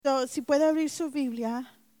Si puede abrir su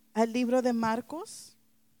Biblia al libro de Marcos.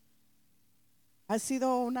 Ha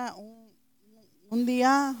sido un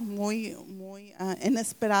día muy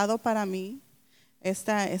inesperado para mí.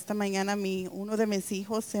 Esta mañana uno de mis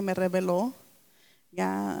hijos se me reveló.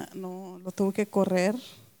 Ya no lo tuve que correr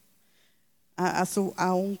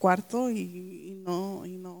a un cuarto y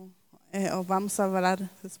no. Vamos a hablar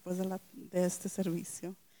después de este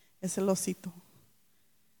servicio. Es el osito.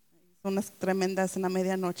 Son unas tremendas en la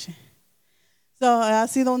medianoche. Ha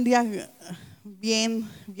sido un día bien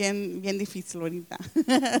difícil ahorita.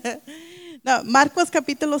 No, Marcos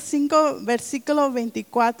capítulo 5, versículo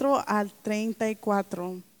 24 al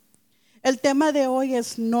 34. El tema de hoy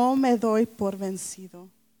es: no me doy por vencido.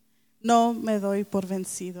 No me doy por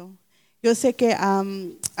vencido. Yo sé que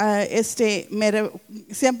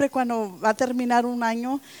siempre cuando va a terminar un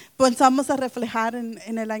año, pensamos a reflejar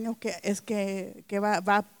en el año que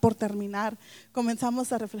va por terminar.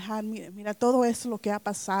 Comenzamos a reflejar, mira todo eso lo que ha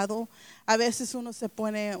pasado. A veces uno se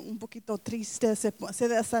pone un poquito triste, se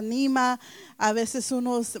desanima. A veces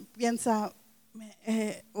uno piensa,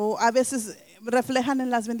 o a veces reflejan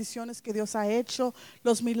en las bendiciones que Dios ha hecho,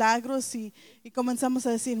 los milagros, y comenzamos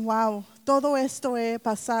a decir, wow, todo esto he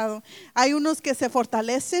pasado. Hay unos que se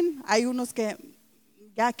fortalecen, hay unos que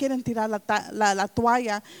ya quieren tirar la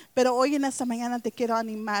toalla, pero hoy en esta mañana te quiero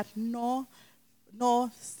animar: no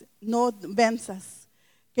venzas,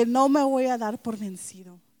 que no me voy a dar por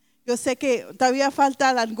vencido. Yo sé que todavía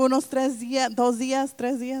faltan algunos 3 días, 2 días,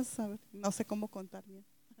 3 días, a ver, no sé cómo contar bien.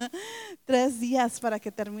 3 días para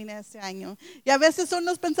que termine este año. Y a veces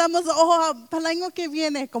unos pensamos, para el año que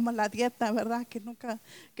viene, como la dieta, ¿verdad?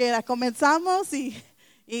 Que la comenzamos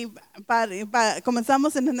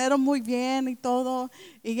comenzamos en enero muy bien y todo,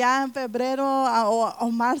 y ya en febrero o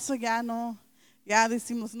marzo ya no, ya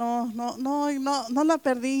decimos, no la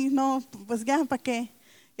perdí, no, pues ya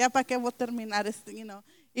para qué voy a terminar esto,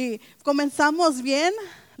 Y comenzamos bien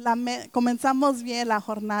la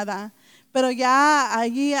jornada. Pero ya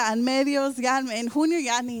allí en medios, ya en junio,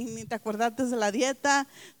 ya ni te acordaste de la dieta.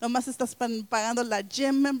 Nomás estás pagando la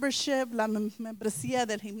gym membership, la membresía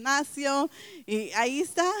del gimnasio. Y ahí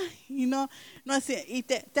está. Y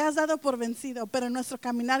te has dado por vencido. Pero nuestro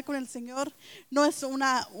caminar con el Señor no es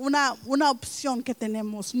una opción que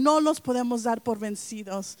tenemos. No los podemos dar por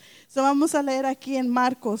vencidos. Vamos a leer aquí en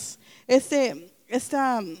Marcos.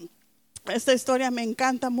 Esta historia me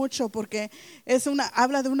encanta mucho porque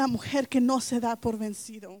habla de una mujer que no se da por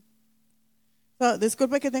vencido.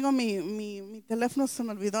 Disculpe que tengo mi teléfono, se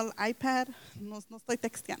me olvidó el iPad, no estoy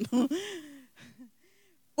texteando.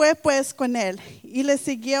 Fue pues con él y le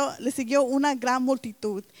siguió una gran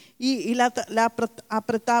multitud y la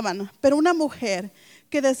apretaban. Pero una mujer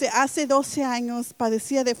que desde hace 12 años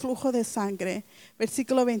padecía de flujo de sangre,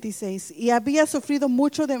 versículo 26, y había sufrido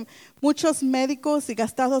mucho de muchos médicos y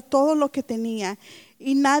gastado todo lo que tenía,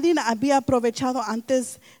 y nadie había aprovechado,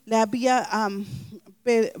 antes le había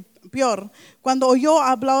peor. Cuando oyó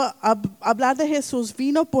hablar de Jesús,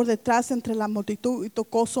 vino por detrás entre la multitud y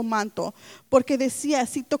tocó su manto, porque decía: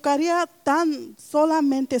 si tocaría tan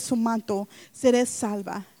solamente su manto, seré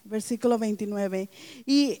salva. Versículo 29.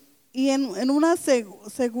 Y en una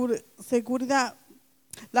seguridad,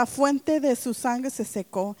 la fuente de su sangre se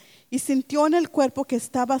secó, y sintió en el cuerpo que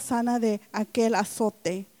estaba sana de aquel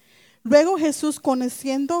azote. Luego Jesús,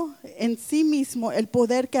 conociendo en sí mismo el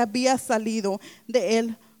poder que había salido de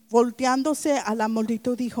él, volteándose a la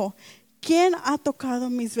multitud, dijo: ¿quién ha tocado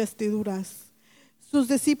mis vestiduras? Sus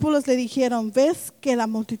discípulos le dijeron: ¿ves que la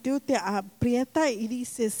multitud te aprieta y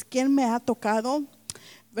dices: ¿quién me ha tocado?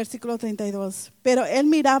 Versículo 32. Pero él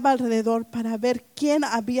miraba alrededor para ver quién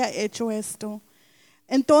había hecho esto.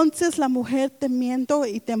 Entonces la mujer, temiendo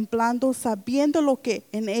y temblando, sabiendo lo que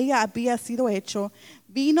en ella había sido hecho,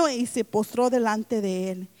 vino y se postró delante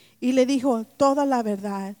de él y le dijo toda la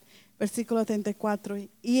verdad. Versículo 34.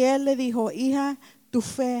 Y él le dijo: hija, tu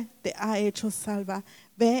fe te ha hecho salva.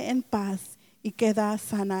 Ve en paz y queda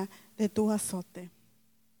sana de tu azote.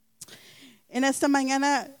 En esta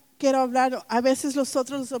mañana quiero hablar. A veces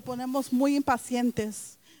nosotros nos ponemos muy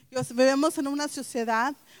impacientes. Vivimos en una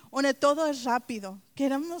sociedad donde todo es rápido.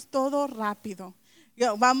 Queremos todo rápido.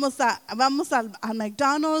 Vamos al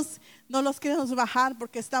McDonald's, no los queremos bajar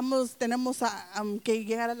porque tenemos que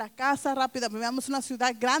llegar a la casa rápido. Vivimos en una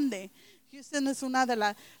ciudad grande. Houston es una de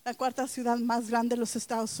la cuarta ciudad más grande de los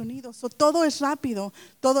Estados Unidos. Todo es rápido.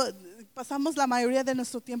 Pasamos la mayoría de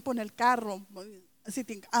nuestro tiempo en el carro. Si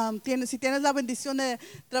tienes la bendición de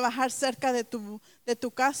trabajar cerca de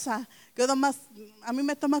tu casa, a mí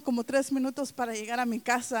me toma como 3 minutos para llegar a mi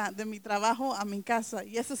casa, de mi trabajo a mi casa,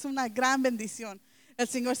 y esa es una gran bendición. El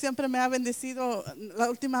Señor siempre me ha bendecido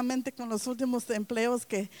últimamente con los últimos empleos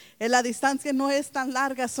que la distancia no es tan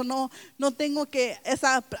larga, no tengo que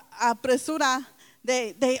esa apresura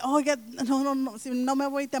oiga, no, si no me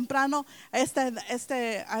voy temprano a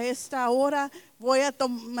esta hora, me voy a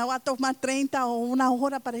tomar 30 o una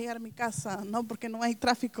hora para llegar a mi casa, no, porque no hay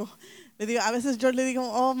tráfico. A veces yo le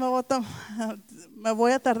digo, me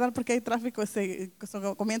voy a tardar porque hay tráfico,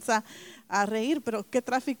 comienza a reír, pero qué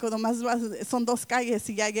tráfico, nomás son 2 calles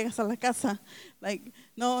y ya llegas a la casa.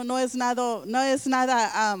 No es nada,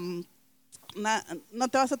 no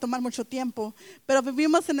te vas a tomar mucho tiempo, pero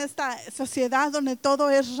vivimos en esta sociedad donde todo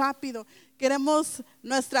es rápido. Queremos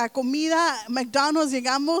nuestra comida, McDonald's,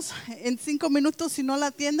 llegamos en 5 minutos, si no la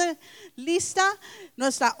tienda lista,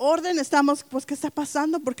 nuestra orden, estamos, pues, ¿qué está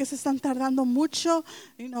pasando? ¿Por qué se están tardando mucho?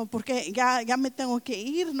 Porque ya me tengo que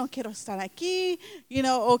ir, no quiero estar aquí,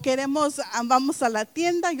 o vamos a la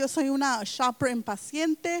tienda. Yo soy una shopper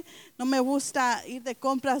impaciente, no me gusta ir de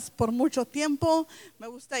compras por mucho tiempo, me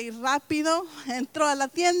gusta ir rápido. Entro a la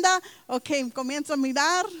tienda, comienzo a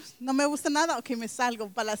mirar, no me gusta nada, me salgo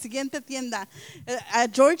para la siguiente tienda. A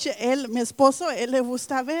George, mi esposo, él le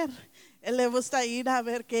gusta ver. Él le gusta ir a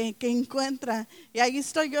ver qué encuentra. Y ahí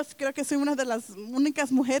estoy, yo creo que soy una de las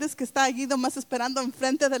únicas mujeres que está allí nomás esperando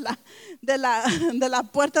enfrente de la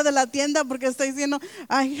puerta de la tienda, porque estoy diciendo,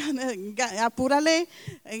 ay, apúrale,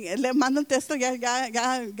 le mando un texto, ya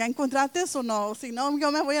encontraste o no, si no,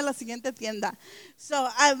 yo me voy a la siguiente tienda.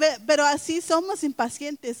 Pero así somos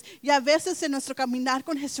impacientes, y a veces en nuestro caminar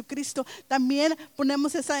con Jesucristo también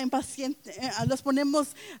ponemos esa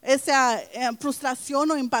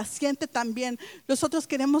frustración o impaciente también. Nosotros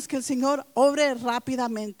queremos que el Señor obre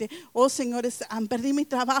rápidamente. Señor, perdí mi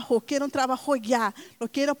trabajo, quiero un trabajo ya,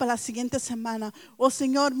 lo quiero para la siguiente semana.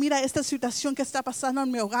 Señor, mira esta situación que está pasando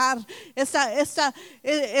en mi hogar, este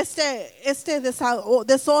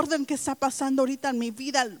desorden que está pasando ahorita en mi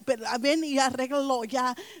vida. Ven y arréglalo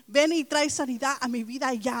ya, ven y trae sanidad a mi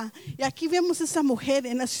vida ya. Y aquí vemos a esa mujer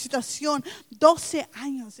en la situación, 12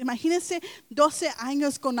 años, imagínense 12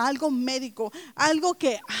 años con algo médico, algo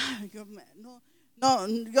que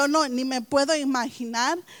yo ni me puedo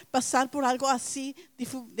imaginar pasar por algo así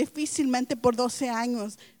difícilmente por 12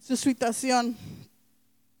 años, su situación.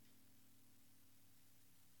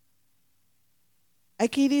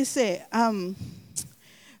 Aquí dice,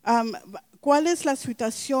 ¿cuál es la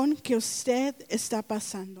situación que usted está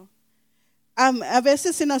pasando? A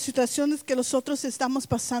veces en las situaciones que nosotros estamos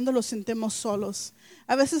pasando los sentimos solos.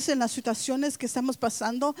 A veces en las situaciones que estamos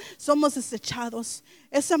pasando somos desechados.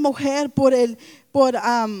 Esa mujer por el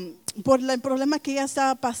problema que ella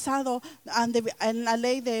estaba pasando en la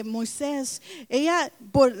ley de Moisés, ella,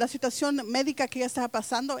 por la situación médica que ella estaba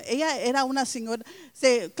pasando, ella era una señora,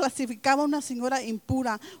 se clasificaba una señora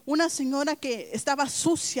impura, una señora que estaba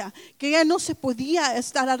sucia, que ella no se podía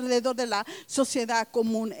estar alrededor de la sociedad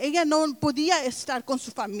común, ella no podía estar con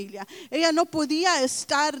su familia, ella no podía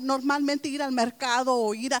estar normalmente, ir al mercado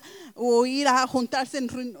o ir a juntarse en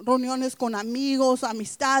reuniones con amigos,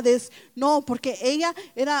 amistades. No, porque ella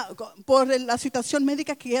era, por la situación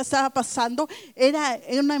médica que ella estaba pasando, era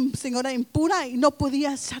una señora impura y no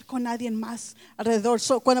podía estar con nadie más alrededor.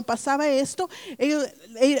 Cuando pasaba esto,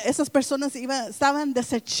 esas personas estaban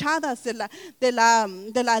desechadas de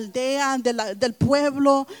la aldea, del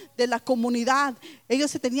pueblo, de la comunidad. Ellos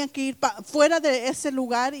se tenían que ir fuera de ese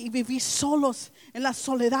lugar y vivir solos en la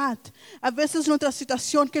soledad. A veces nuestra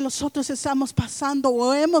situación que nosotros estamos pasando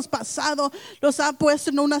o hemos pasado los ha puesto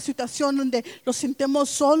en una situación donde los sentimos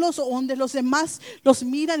solos, o donde los demás los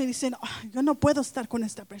miran y dicen, yo no puedo estar con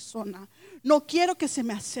esta persona, no quiero que se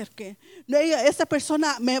me acerque, esta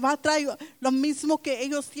persona me va a traer lo mismo que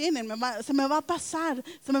ellos tienen, se me va a pasar,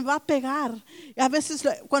 se me va a pegar. Y a veces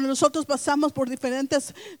cuando nosotros pasamos por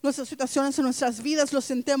diferentes nuestras situaciones en nuestras vidas, lo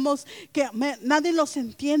sentimos que nadie los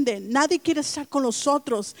entiende, nadie quiere estar con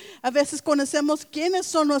nosotros. A veces conocemos quiénes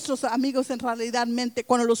son nuestros amigos en realidad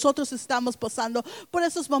cuando nosotros estamos pasando por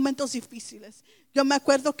esos momentos difíciles. Yo me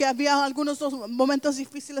acuerdo que había algunos momentos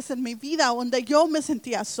difíciles en mi vida donde yo me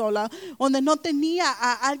sentía sola, donde no tenía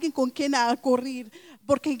a alguien con quien acudir,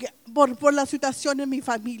 porque por la situación de mi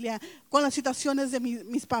familia, con las situaciones de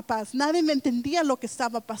mis papás, nadie me entendía lo que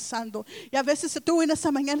estaba pasando. Y a veces tú en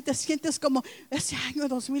esa mañana te sientes como, ese año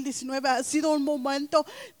 2019 ha sido un momento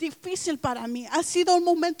difícil para mí, ha sido un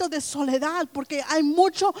momento de soledad, porque hay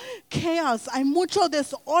mucho caos, hay mucho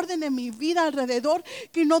desorden en mi vida alrededor,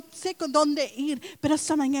 que no sé con dónde ir. Pero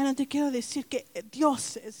esta mañana te quiero decir que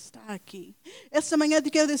Dios está aquí. Esta mañana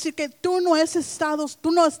te quiero decir que tú no has estado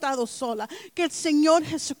sola, que el Señor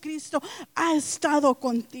Jesucristo ha estado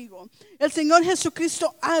contigo. El Señor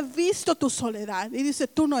Jesucristo ha visto tu soledad y dice,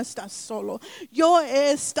 tú no estás solo. Yo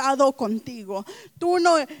he estado contigo. Tú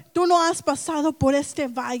no has pasado por este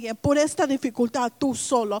valle, por esta dificultad tú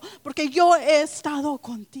solo, porque yo he estado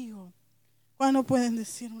contigo. ¿Cuándo pueden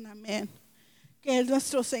decir un amén? Que el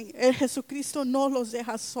Jesucristo no los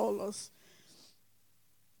deja solos.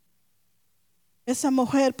 Esa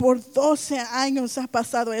mujer por 12 años ha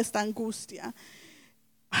pasado esta angustia.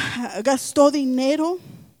 Gastó dinero.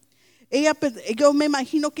 Yo me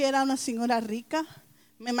imagino que era una señora rica.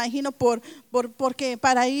 Me imagino porque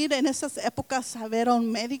para ir en esas épocas a ver a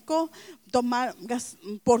un médico, tomar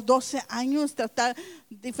por 12 años, tratar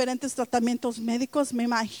diferentes tratamientos médicos. Me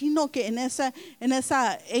imagino que en esa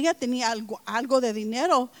ella tenía algo de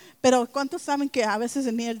dinero, pero ¿cuántos saben que a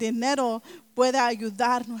veces ni el dinero puede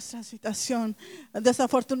ayudar nuestra situación?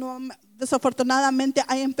 Desafortunadamente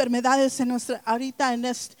hay enfermedades ahorita en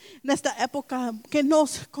esta época que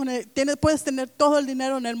puedes tener todo el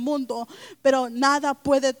dinero en el mundo, pero nada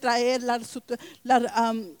puede traer la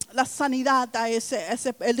sanidad a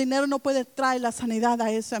el dinero no puede traer la sanidad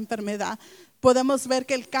a esa enfermedad. Podemos ver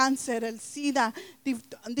que el cáncer, el SIDA,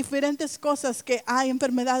 diferentes cosas que hay,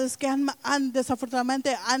 enfermedades que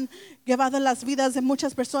desafortunadamente han llevado las vidas de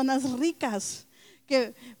muchas personas ricas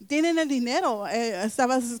que tienen el dinero.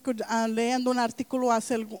 Estaba leyendo un artículo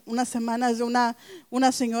hace unas semanas de una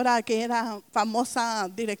señora que era famosa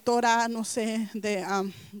directora, no sé,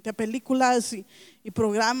 de películas y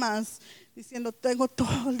programas, diciendo, tengo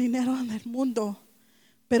todo el dinero en el mundo,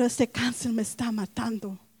 pero este cáncer me está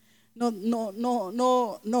matando. No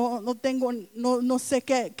sé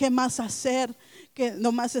qué más hacer que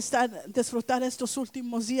nomás disfrutar estos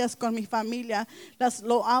últimos días con mi familia.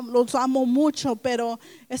 Los amo mucho, pero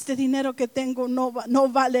este dinero que tengo no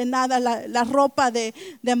vale nada. La ropa de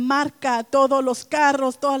marca, todos los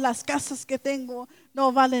carros, todas las casas que tengo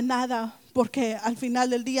no vale nada, porque al final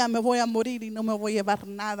del día me voy a morir y no me voy a llevar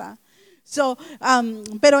nada.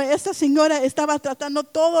 Pero esta señora estaba tratando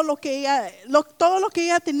todo lo que ella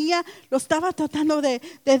tenía, lo estaba tratando de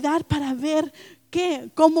dar para ver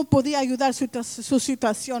cómo podía ayudar su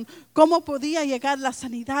situación, cómo podía llegar la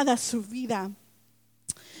sanidad a su vida.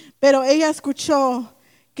 Pero ella escuchó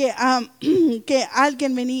que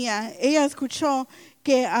alguien venía. Ella escuchó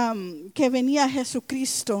que venía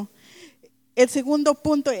Jesucristo. El segundo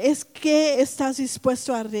punto es: ¿qué estás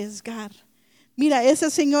dispuesto a arriesgar? Mira, esa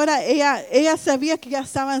señora, ella sabía que ya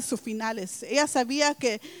estaba en sus finales. Ella sabía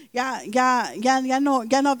que ya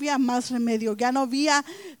no había más remedio. Ya no había,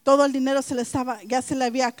 todo el dinero ya se le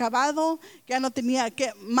había acabado. Ya no tenía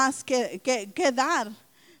más que dar.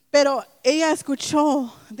 Pero ella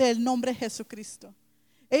escuchó del nombre Jesucristo.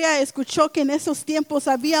 Ella escuchó que en esos tiempos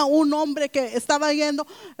había un hombre que estaba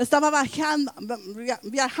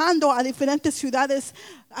viajando a diferentes ciudades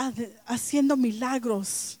haciendo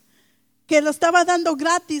milagros, que lo estaba dando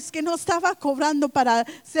gratis, que no estaba cobrando para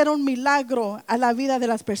hacer un milagro a la vida de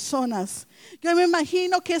las personas. Yo me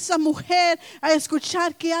imagino que esa mujer, a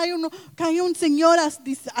escuchar que hay un Señor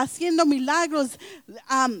haciendo milagros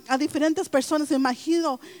a diferentes personas, me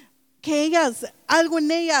imagino que algo en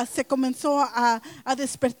ella se comenzó a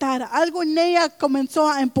despertar, algo en ella comenzó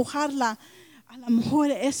a empujarla. A lo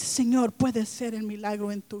mejor ese Señor puede hacer el milagro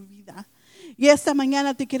en tu vida. Y esta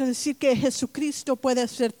mañana te quiero decir que Jesucristo puede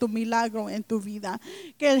hacer tu milagro en tu vida.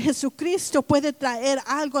 Que Jesucristo puede traer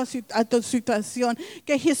algo a tu situación.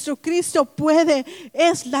 Que Jesucristo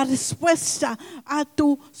es la respuesta a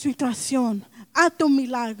tu situación, a tu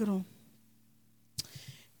milagro.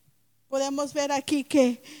 Podemos ver aquí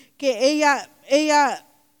que ella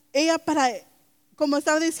como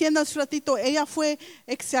estaba diciendo hace un ratito, ella fue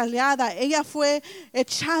exiliada, ella fue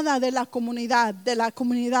echada de la comunidad, de la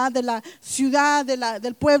ciudad,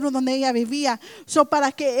 del pueblo donde ella vivía.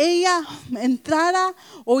 Para que ella entrara,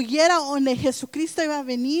 oyera donde Jesucristo iba a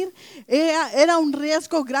venir, era un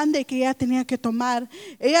riesgo grande que ella tenía que tomar.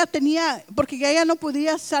 Porque ella no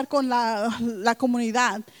podía estar con la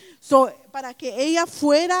comunidad. Para que ella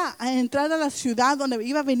fuera a entrar a la ciudad donde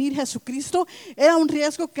iba a venir Jesucristo, era un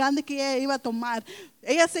riesgo grande que ella iba a tomar.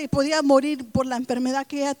 Ella se podía morir por la enfermedad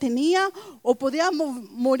que ella tenía, o podía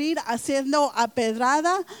morir siendo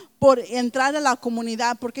apedrada por entrar a la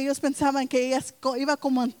comunidad, porque ellos pensaban que ella iba a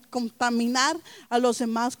contaminar a los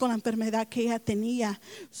demás con la enfermedad que ella tenía.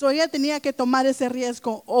 Ella tenía que tomar ese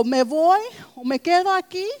riesgo: o me voy, o me quedo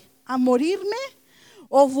aquí a morirme,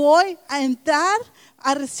 o voy a entrar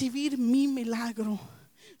a recibir mi milagro.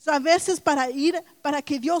 A veces para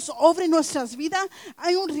que Dios obre en nuestras vidas,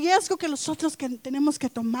 hay un riesgo que nosotros tenemos que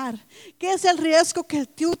tomar. ¿Qué es el riesgo que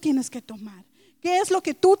tú tienes que tomar? ¿Qué es lo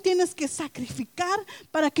que tú tienes que sacrificar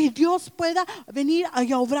para que Dios pueda venir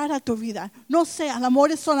a obrar a tu vida? No sé, a lo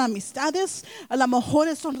mejor son amistades, a lo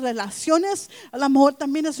mejor son relaciones, a lo mejor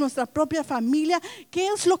también es nuestra propia familia. ¿Qué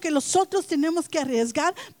es lo que nosotros tenemos que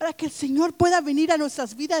arriesgar para que el Señor pueda venir a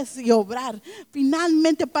nuestras vidas y obrar?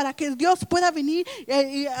 Finalmente, para que Dios pueda venir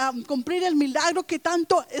y cumplir el milagro que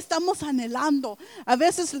tanto estamos anhelando. A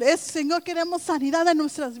veces, Señor, queremos sanidad en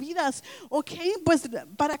nuestras vidas. Ok, pues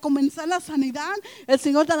para comenzar la sanidad, el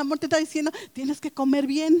Señor del amor te está diciendo, tienes que comer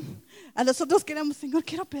bien. A nosotros queremos, Señor,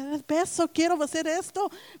 quiero perder peso, quiero hacer esto.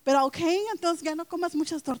 Pero ok, entonces ya no comas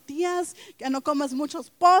muchas tortillas, ya no comas muchos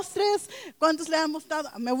postres. ¿Cuántos le hemos dado?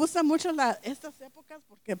 Me gustan mucho estas épocas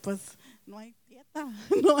porque pues no hay dieta,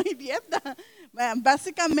 no hay dieta.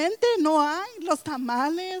 Básicamente no hay los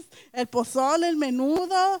tamales, el pozole, el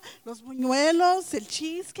menudo, los buñuelos, el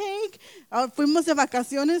cheesecake. Fuimos de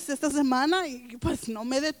vacaciones esta semana y pues no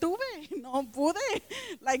me detuve, no pude.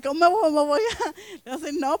 ¿Cómo me voy a? Yo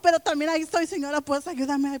sé, no, pero también ahí estoy, Señora, pues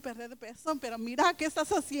ayúdame a perder de peso. Pero mira, ¿qué estás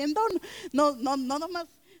haciendo? No nomás.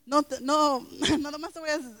 No nomás te voy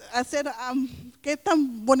a hacer, qué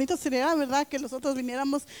tan bonito sería, ¿verdad? Que nosotros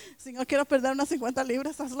viniéramos, Señor, quiero perder unas 50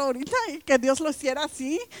 libras, hazlo ahorita, y que Dios lo hiciera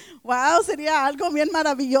así. Wow, sería algo bien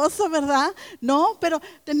maravilloso, ¿verdad? No, pero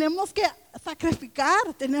tenemos que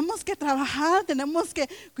sacrificar, tenemos que trabajar, tenemos que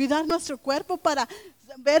cuidar nuestro cuerpo para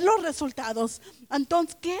ver los resultados.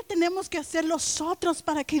 Entonces, ¿qué tenemos que hacer nosotros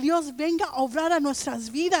para que Dios venga a obrar a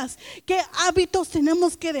nuestras vidas? ¿Qué hábitos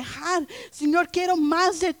tenemos que dejar? Señor, quiero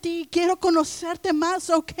más de ti, quiero conocerte más.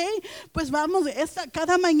 Ok, pues vamos,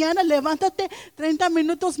 cada mañana levántate 30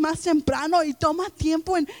 minutos más temprano y toma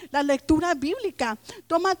tiempo en la lectura bíblica,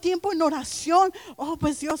 toma tiempo en oración. Oh,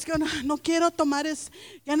 pues Dios, yo no quiero tomar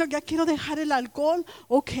ya quiero dejar el alcohol.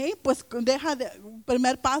 Ok, pues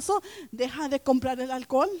primer paso, deja de comprar el alcohol.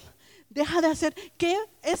 Deja de hacer, que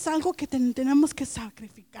es algo que tenemos que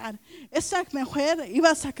sacrificar. Esa mujer iba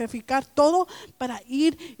a sacrificar todo para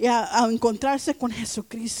ir a encontrarse con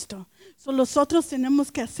Jesucristo. Nosotros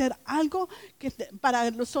tenemos que hacer algo para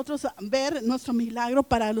nosotros ver nuestro milagro,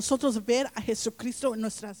 para nosotros ver a Jesucristo en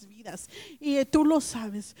nuestras vidas. Y tú lo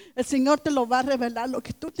sabes, el Señor te lo va a revelar lo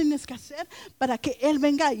que tú tienes que hacer para que Él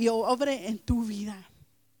venga y obre en tu vida.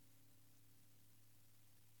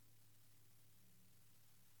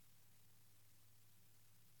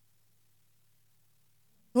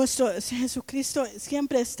 Nuestro Jesucristo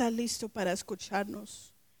siempre está listo para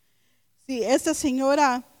escucharnos. Sí, esta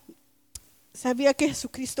señora sabía que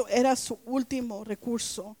Jesucristo era su último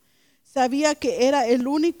recurso. Sabía que era el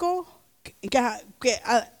único que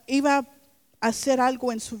iba a hacer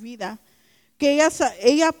algo en su vida. Que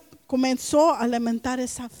ella comenzó a alimentar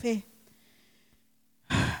esa fe.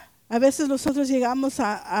 A veces nosotros llegamos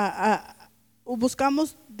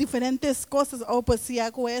buscamos diferentes cosas. Oh, pues si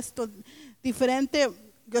hago esto diferente,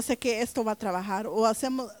 yo sé que esto va a trabajar. O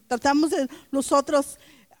tratamos de nosotros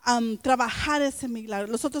trabajar ese milagro.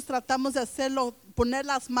 Nosotros tratamos de hacerlo, poner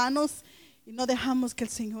las manos y no dejamos que el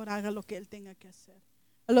Señor haga lo que Él tenga que hacer.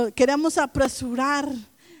 Queremos apresurar.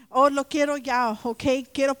 Oh, lo quiero ya, ok,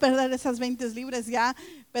 quiero perder esas 20 libras ya,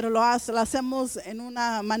 pero lo hacemos en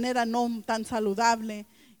una manera no tan saludable.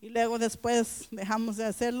 Y luego después dejamos de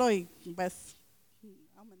hacerlo y pues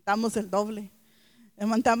aumentamos el doble.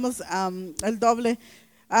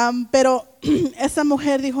 Pero esa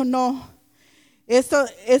mujer dijo no. Que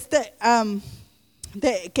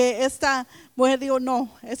esta mujer dijo no.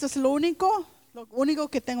 Esto es lo único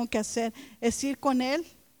que tengo que hacer es ir con Él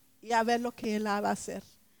y a ver lo que Él va a hacer.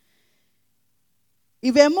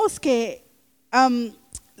 Y vemos que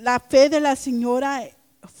la fe de la señora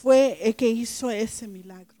fue el que hizo ese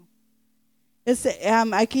milagro.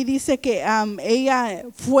 Aquí dice que ella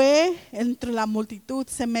fue entre la multitud,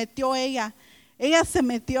 se metió ella se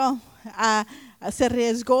metió, se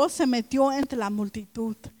arriesgó, se metió entre la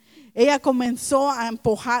multitud. Ella comenzó a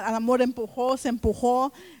empujar, el amor empujó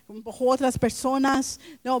a otras personas.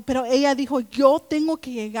 No, pero ella dijo, yo tengo que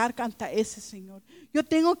llegar hasta ese Señor. Yo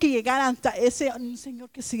tengo que llegar hasta ese Señor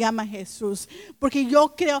que se llama Jesús. Porque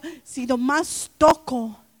yo creo, si nomás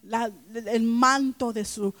toco el manto de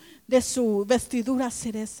su vestidura,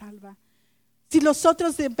 seré salva. Si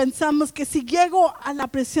nosotros pensamos que si llego a la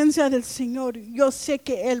presencia del Señor, yo sé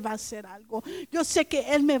que Él va a hacer algo. Yo sé que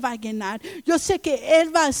Él me va a llenar. Yo sé que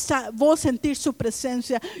Él voy a sentir su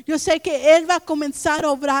presencia. Yo sé que Él va a comenzar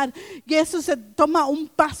a obrar. Y eso se toma un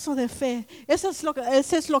paso de fe. Eso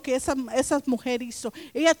es lo que esa mujer hizo.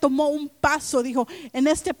 Ella tomó un paso, dijo, en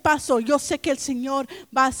este paso yo sé que el Señor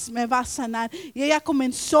me va a sanar. Y ella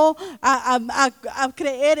comenzó a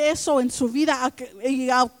creer eso en su vida.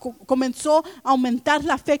 Comenzó aumentar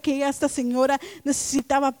la fe que esta señora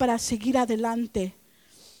necesitaba para seguir adelante.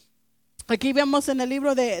 Aquí vemos en el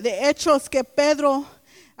libro de Hechos que Pedro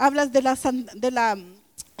habla del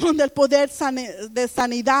poder de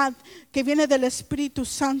sanidad que viene del Espíritu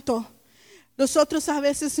Santo. Nosotros a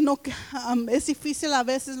veces es difícil a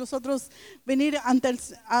veces nosotros venir ante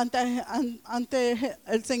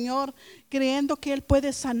el Señor creyendo que Él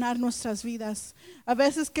puede sanar nuestras vidas. A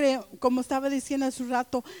veces como estaba diciendo hace un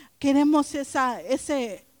rato, queremos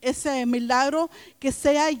ese milagro que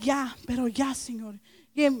sea ya, pero ya, Señor.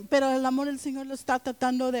 Pero el amor del Señor lo está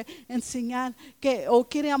tratando de enseñar o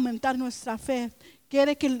quiere aumentar nuestra fe.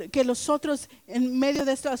 Quiere que nosotros, en medio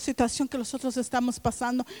de esta situación que nosotros estamos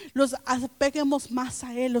pasando, los apeguemos más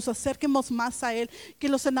a Él, los acerquemos más a Él, que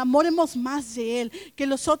los enamoremos más de Él, que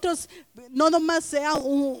nosotros no nomás sea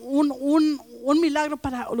un milagro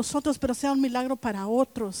para nosotros, pero sea un milagro para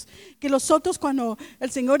otros. Que nosotros, cuando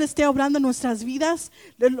el Señor esté obrando en nuestras vidas,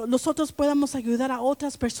 nosotros podamos ayudar a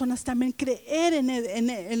otras personas también, creer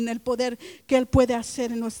en el poder que Él puede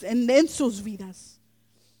hacer en sus vidas.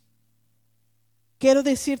 Quiero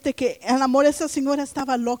decirte que el amor de esa señora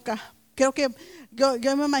estaba loca. Creo que yo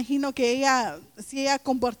me imagino que si ella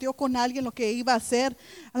compartió con alguien lo que iba a hacer,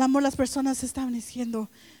 al amor las personas estaban diciendo,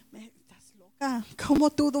 estás loca,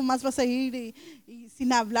 ¿cómo tú nomás vas a ir y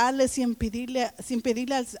sin hablarle, sin pedirle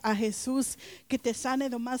a Jesús que te sane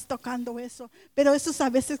nomás tocando eso? Pero eso es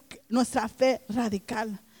a veces nuestra fe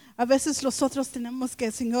radical. A veces nosotros tenemos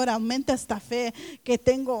que, Señor, aumenta esta fe que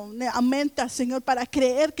tengo, aumenta, Señor, para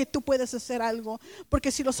creer que tú puedes hacer algo.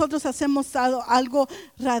 Porque si nosotros hacemos algo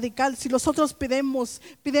radical, si nosotros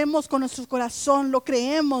pedimos con nuestro corazón, lo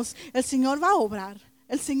creemos, el Señor va a obrar.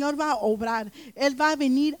 El Señor va a obrar. Él va a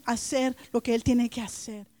venir a hacer lo que Él tiene que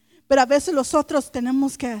hacer. Pero a veces nosotros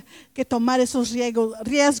tenemos que tomar esos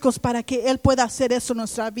riesgos para que Él pueda hacer eso en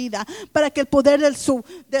nuestra vida, para que el poder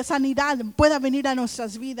de sanidad pueda venir a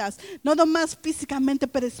nuestras vidas, no nomás físicamente,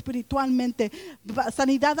 pero espiritualmente.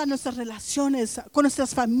 Sanidad a nuestras relaciones, con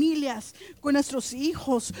nuestras familias, con nuestros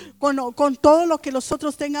hijos, con todo lo que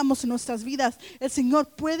nosotros tengamos en nuestras vidas. El Señor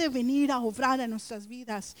puede venir a obrar en nuestras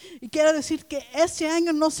vidas. Y quiero decir que este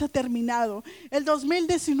año no se ha terminado. El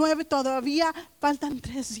 2019 todavía faltan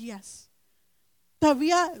 3 días.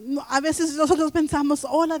 Todavía a veces nosotros pensamos,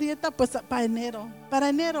 la dieta pues para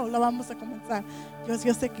enero la vamos a comenzar.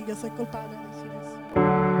 Yo sé que yo soy culpable de decir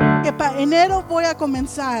eso, que para enero voy a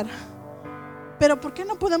comenzar. Pero ¿por qué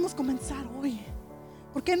no podemos comenzar hoy?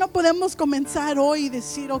 ¿Por qué no podemos comenzar hoy y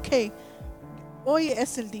decir, ok, hoy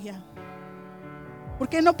es el día? ¿Por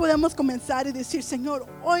qué no podemos comenzar y decir, Señor,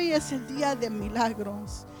 hoy es el día de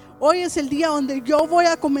milagros? Hoy es el día donde yo voy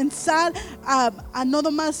a comenzar a no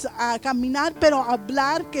nomás a caminar, pero a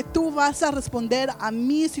hablar que tú vas a responder a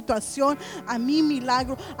mi situación, a mi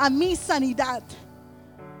milagro, a mi sanidad.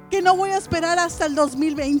 Que no voy a esperar hasta el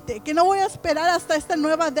 2020, que no voy a esperar hasta esta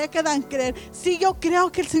nueva década en creer. Sí, yo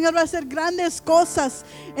creo que el Señor va a hacer grandes cosas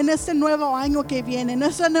en este nuevo año que viene, en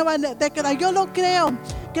esta nueva década. Yo lo creo,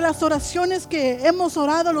 que las oraciones que hemos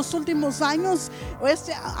orado los últimos años, o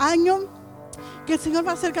este año, que el Señor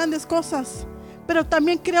va a hacer grandes cosas. Pero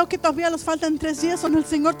también creo que todavía nos faltan 3 días donde el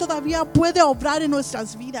Señor todavía puede obrar en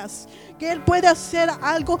nuestras vidas, que Él puede hacer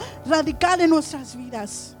algo radical en nuestras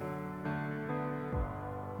vidas.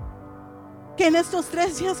 Que en estos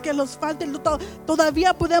 3 días que nos falten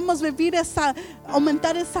todavía podemos vivir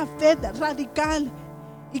aumentar esa fe radical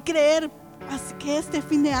y creer que este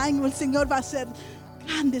fin de año el Señor va a hacer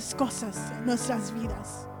grandes cosas en nuestras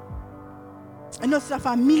vidas, en nuestra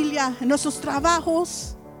familia, en nuestros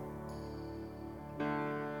trabajos,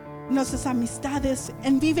 en nuestras amistades,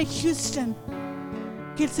 en Vive Houston.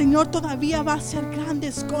 Que el Señor todavía va a hacer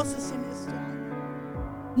grandes cosas en este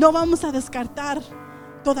año. No vamos a descartar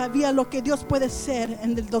todavía lo que Dios puede hacer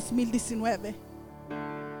en el 2019.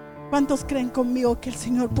 ¿Cuántos creen conmigo que el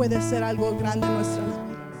Señor puede hacer algo grande en nuestras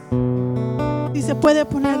vidas? Si se puede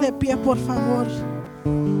poner de pie, por favor.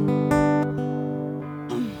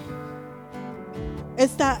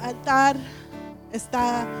 Este altar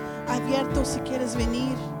está abierto si quieres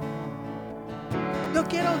venir. Yo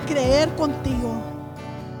quiero creer contigo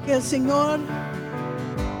que el Señor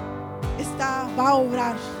va a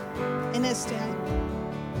obrar en este año,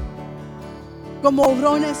 como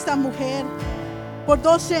obró en esta mujer. Por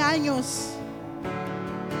 12 años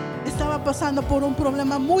estaba pasando por un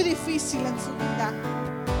problema muy difícil en su vida,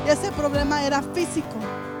 y ese problema era físico.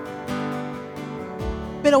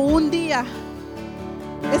 Pero un día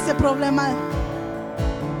ese problema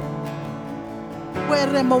fue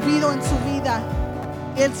removido en su vida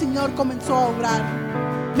y el Señor comenzó a obrar.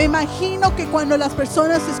 Me imagino que cuando las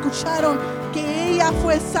personas escucharon que ella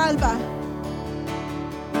fue salva,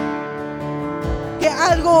 que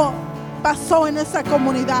algo pasó en esa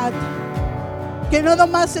comunidad, que no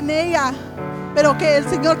nomás en ella, pero que el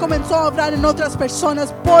Señor comenzó a obrar en otras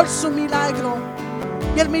personas por su milagro.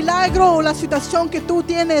 Y el milagro o la situación que tú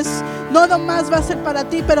tienes no nomás va a ser para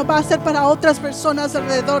ti, pero va a ser para otras personas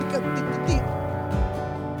alrededor de ti.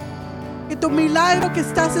 Que tu milagro que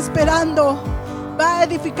estás esperando va a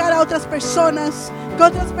edificar a otras personas, que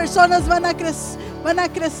otras personas van a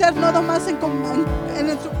crecer no nomás en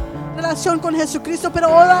su relación con Jesucristo, pero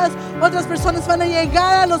otras personas van a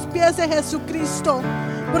llegar a los pies de Jesucristo,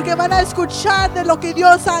 porque van a escuchar de lo que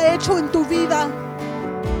Dios ha hecho en tu vida.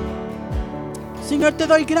 Señor, te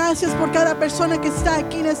doy gracias por cada persona que está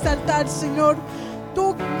aquí en este altar, Señor.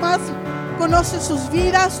 Tú más conoces sus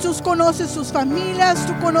vidas, tú conoces sus familias,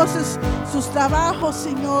 tú conoces sus trabajos,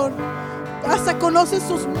 Señor. Hasta conoces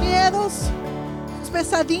sus miedos, sus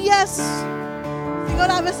pesadillas.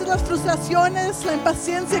 Señor, a veces las frustraciones, la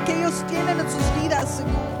impaciencia que ellos tienen en sus vidas,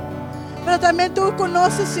 Señor. Pero también tú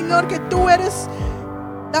conoces, Señor, que tú eres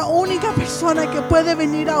la única persona que puede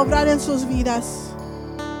venir a obrar en sus vidas.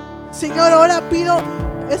 Señor, ahora pido,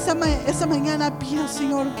 esta mañana pido,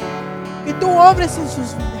 Señor, que tú obres en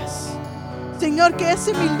sus vidas. Señor, que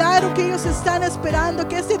ese milagro que ellos están esperando,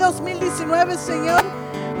 que este 2019, Señor,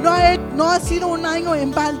 no ha sido un año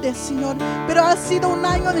en balde, Señor, pero ha sido un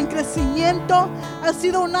año de crecimiento. Ha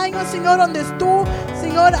sido un año, Señor, donde tú,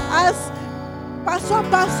 Señor, has paso a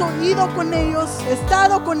paso ido con ellos,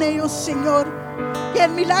 estado con ellos, Señor. Que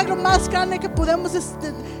el milagro más grande que podemos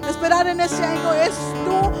esperar en este año es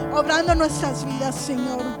tú obrando en nuestras vidas,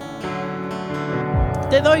 Señor.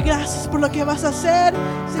 Te doy gracias por lo que vas a hacer,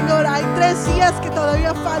 Señor. Hay 3 días que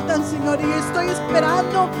todavía faltan, Señor, y estoy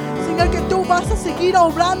esperando, Señor, que tú vas a seguir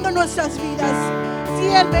obrando en nuestras vidas. Sí,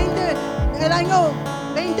 el año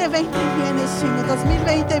 2020 viene, Señor,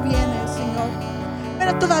 2020 viene, Señor,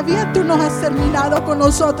 pero todavía tú no has terminado con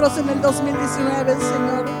nosotros en el 2019,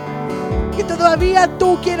 Señor. Que todavía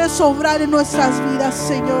tú quieres obrar en nuestras vidas,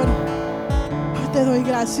 Señor. Te doy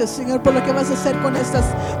gracias, Señor, por lo que vas a hacer con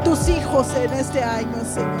tus hijos en este año,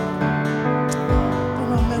 Señor. Tu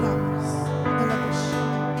nombre oramos.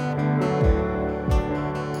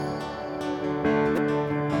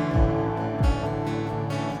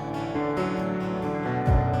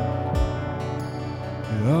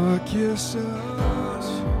 Aquí estás,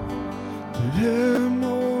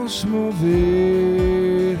 queremos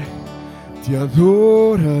mover, te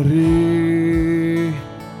adoraré,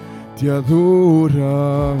 te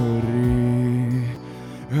adoraré.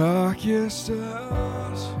 Aquí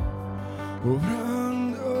estás,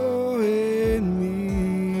 obrando en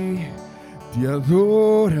mí, te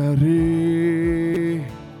adoraré,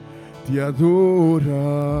 te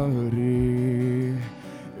adoraré.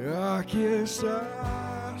 Aquí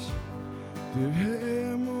estás,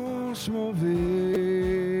 debemos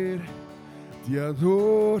mover, te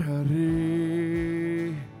adoraré,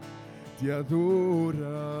 te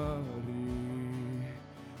adoraré.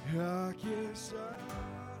 Aquí estás,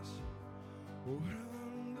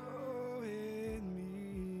 obrando en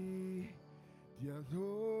mí, te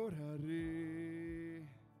adoraré,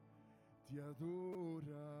 te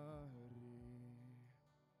adoraré.